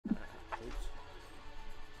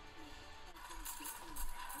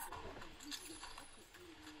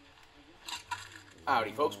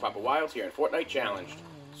Howdy folks, PapaWilds here in Fortnite Challenged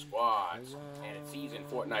Squads, and it's season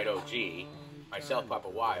Fortnite OG. Myself,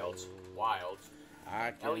 PapaWilds,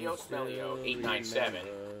 elliosmellio 897,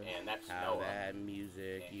 and that's Noah. That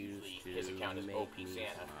music and usually his account is OP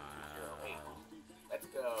Santa 208. Let's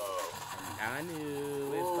go. I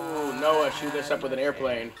knew Ooh, Noah, shoot us up with an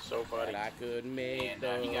airplane. So funny. I could make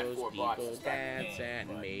and he got 4 bots people to start the dance, game,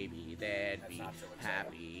 and maybe they'd be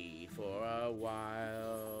happy for a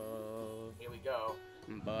while. Here we go.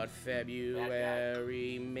 But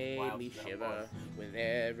February made me shiver with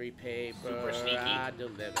every paper I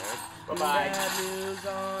delivered. Bad news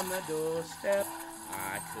on the doorstep.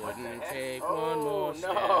 I couldn't take one more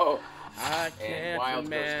step. No. I can't Wild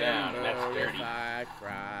remember goes down, and that's dirty. if I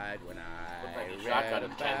cried when I like read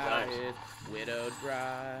him 10 about times. his widowed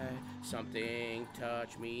bride. Something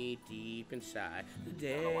touched me deep inside the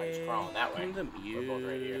day I don't know why he's crawling that way. the We're both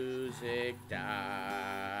right here. music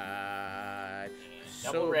died.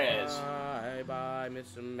 Double res. Bye,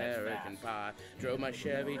 Miss American Pie. Drove my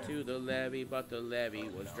Chevy to the levee, but the levee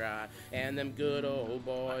was dry. And them good old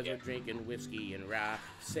boys were drinking whiskey and rye,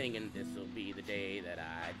 singing, "This'll be the day that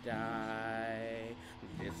I die.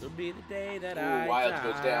 This'll be the day that I Wild die."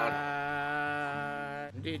 goes down.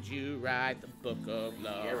 Did you write the book of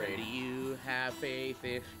love? Yeah, right. Do you have faith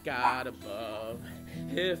in God above?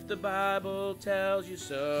 If the Bible tells you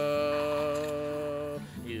so,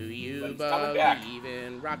 do you believe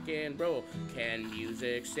in rock and roll? Can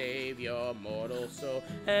music save your mortal soul?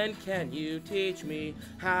 And can you teach me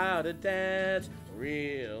how to dance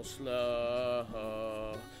real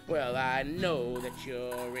slow? Well, I know that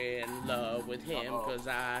you're in love with him, 'cause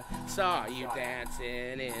I saw you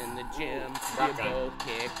dancing in the gym. You both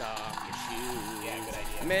kicked off your shoes. Yeah, good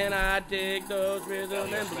idea. Man, I dig those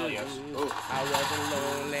rhythm and blues. Ellios. I was a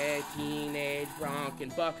lonely teenage bronc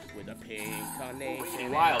and buck with a pink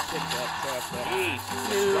carnation Wild. and a pickup truck, but Jeez, I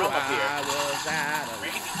knew drop up here. I was out of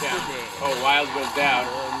today. Oh, Wild goes down.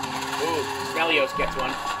 Ooh, Smellios gets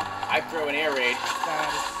one. I throw an air raid.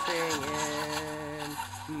 Started singing,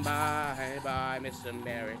 bye bye, Miss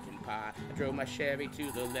American Pie. I drove my Chevy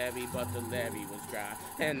to the levee, but the levee was dry.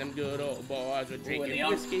 And them good old boys were drinking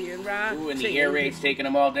whiskey and rye. Ooh, and the air raid's taking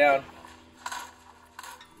them all down.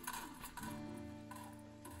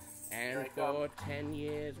 And for 10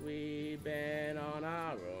 years we've been on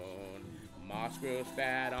our own. Moss grows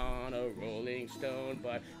fat on a rolling stone,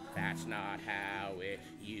 but that's not how it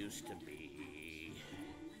used to be.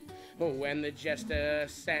 When the jester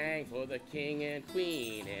sang for the king and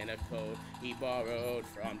queen in a code he borrowed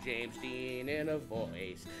from James Dean, in a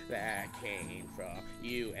voice that came from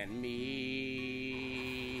you and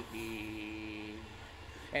me.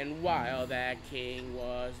 And while that king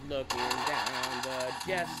was looking down, the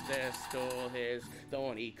jester stole his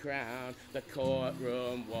thorny crown. The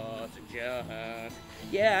courtroom was adjourned.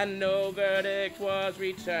 Yeah, no verdict was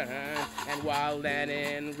returned. And while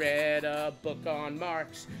Lenin read a book on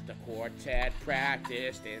Marx, the quartet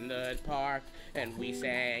practiced in the park. And we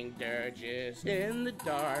sang dirges in the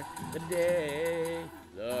dark. The day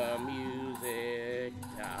the music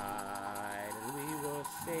died, and we were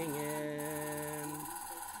singing,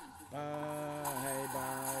 bye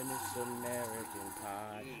bye, Miss American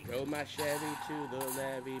Pie. Drove my Chevy to the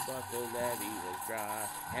levee, but the levee was dry.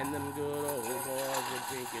 And them good old boys were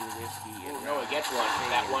drinking whiskey and Noah gets one.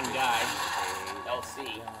 That one guy,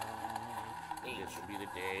 LC. This will be the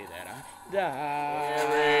day that I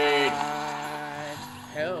die.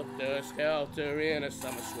 Helter skelter in a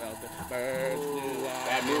summer swelter. Birds flew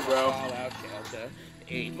Bad move, on bro. all out shelter.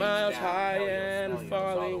 8 miles high and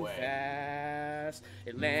falling fast.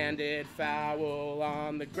 It landed foul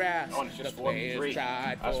on the grass. Oh, it's just the 4-3. players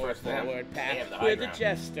tried Us for a versus them. forward They have pass the high with the ground.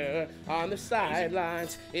 jester on the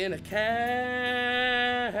sidelines in a cast.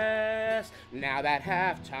 Now that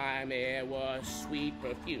halftime air was sweet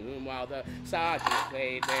perfume while the sergeants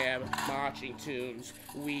played their marching tunes.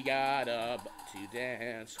 We got up to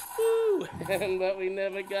dance, woo, but we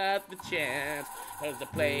never got the chance, 'cause the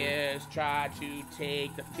players tried to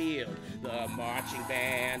take the field. The marching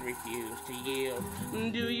band refused to yield.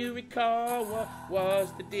 Do you recall what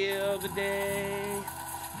was the deal the day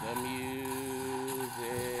the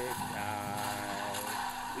music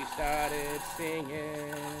died? We started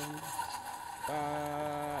singing,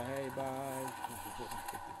 bye bye.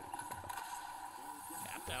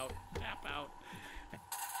 Tap out, tap out.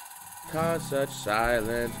 cause such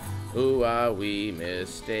silence? Who are we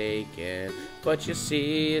mistaken? But you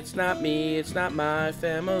see, it's not me, it's not my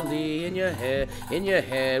family. In your head,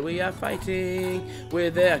 we are fighting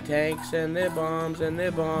with their tanks and their bombs and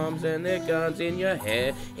their bombs and their guns. In your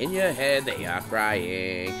head, they are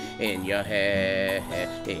crying. In your head,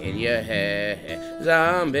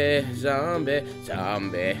 zombie, zombie,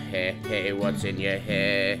 zombie. Hey, what's in your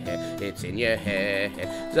head? It's in your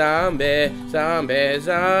head. Zombie, zombie,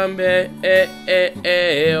 zombie.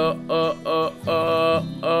 Oh, oh, oh,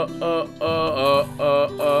 oh, oh,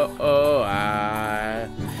 oh, oh.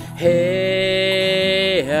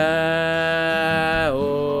 Hey,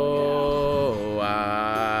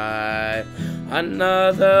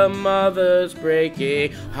 another mother's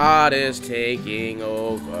breaking, heart is taking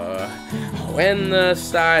over. When the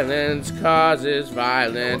silence causes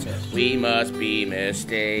violence, we must be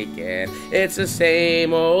mistaken. It's the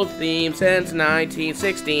same old theme since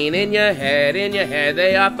 1916. In your head,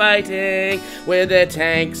 they are fighting with their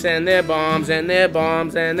tanks and their bombs and their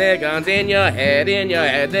bombs and their guns. In your head,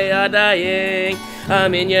 they are dying.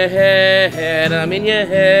 I'm in your head, I'm in your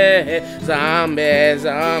head. Zombie,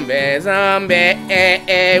 zombie, zombie.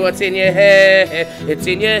 What's in your head? It's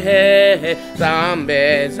in your head.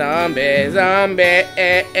 Zombie, zombie, zombie.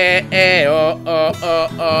 Oh, oh, oh,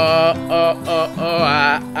 oh, oh, oh, oh,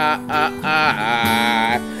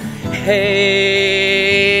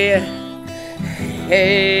 Hey,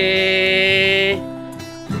 hey.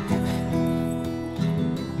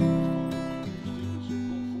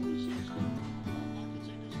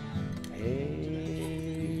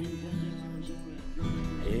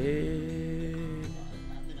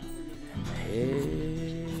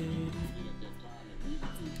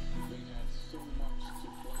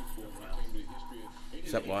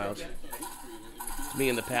 What's up, Wilds? It's me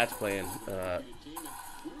and the Pats playing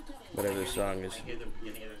whatever the song is.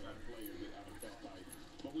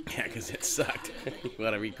 Yeah, because it sucked. You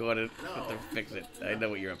want to record it? No. Fix it. I know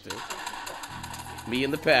what you're up to. Me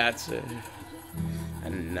and the Pats.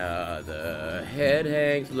 Another head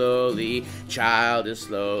hangs slowly, child is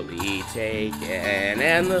slowly taken,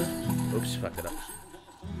 and the... Oops, fucked it up.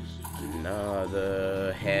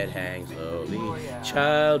 Another head hangs slowly,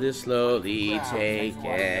 child is slowly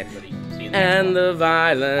taken, and the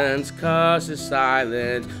violence causes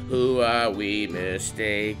silence. Who are we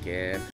mistaken?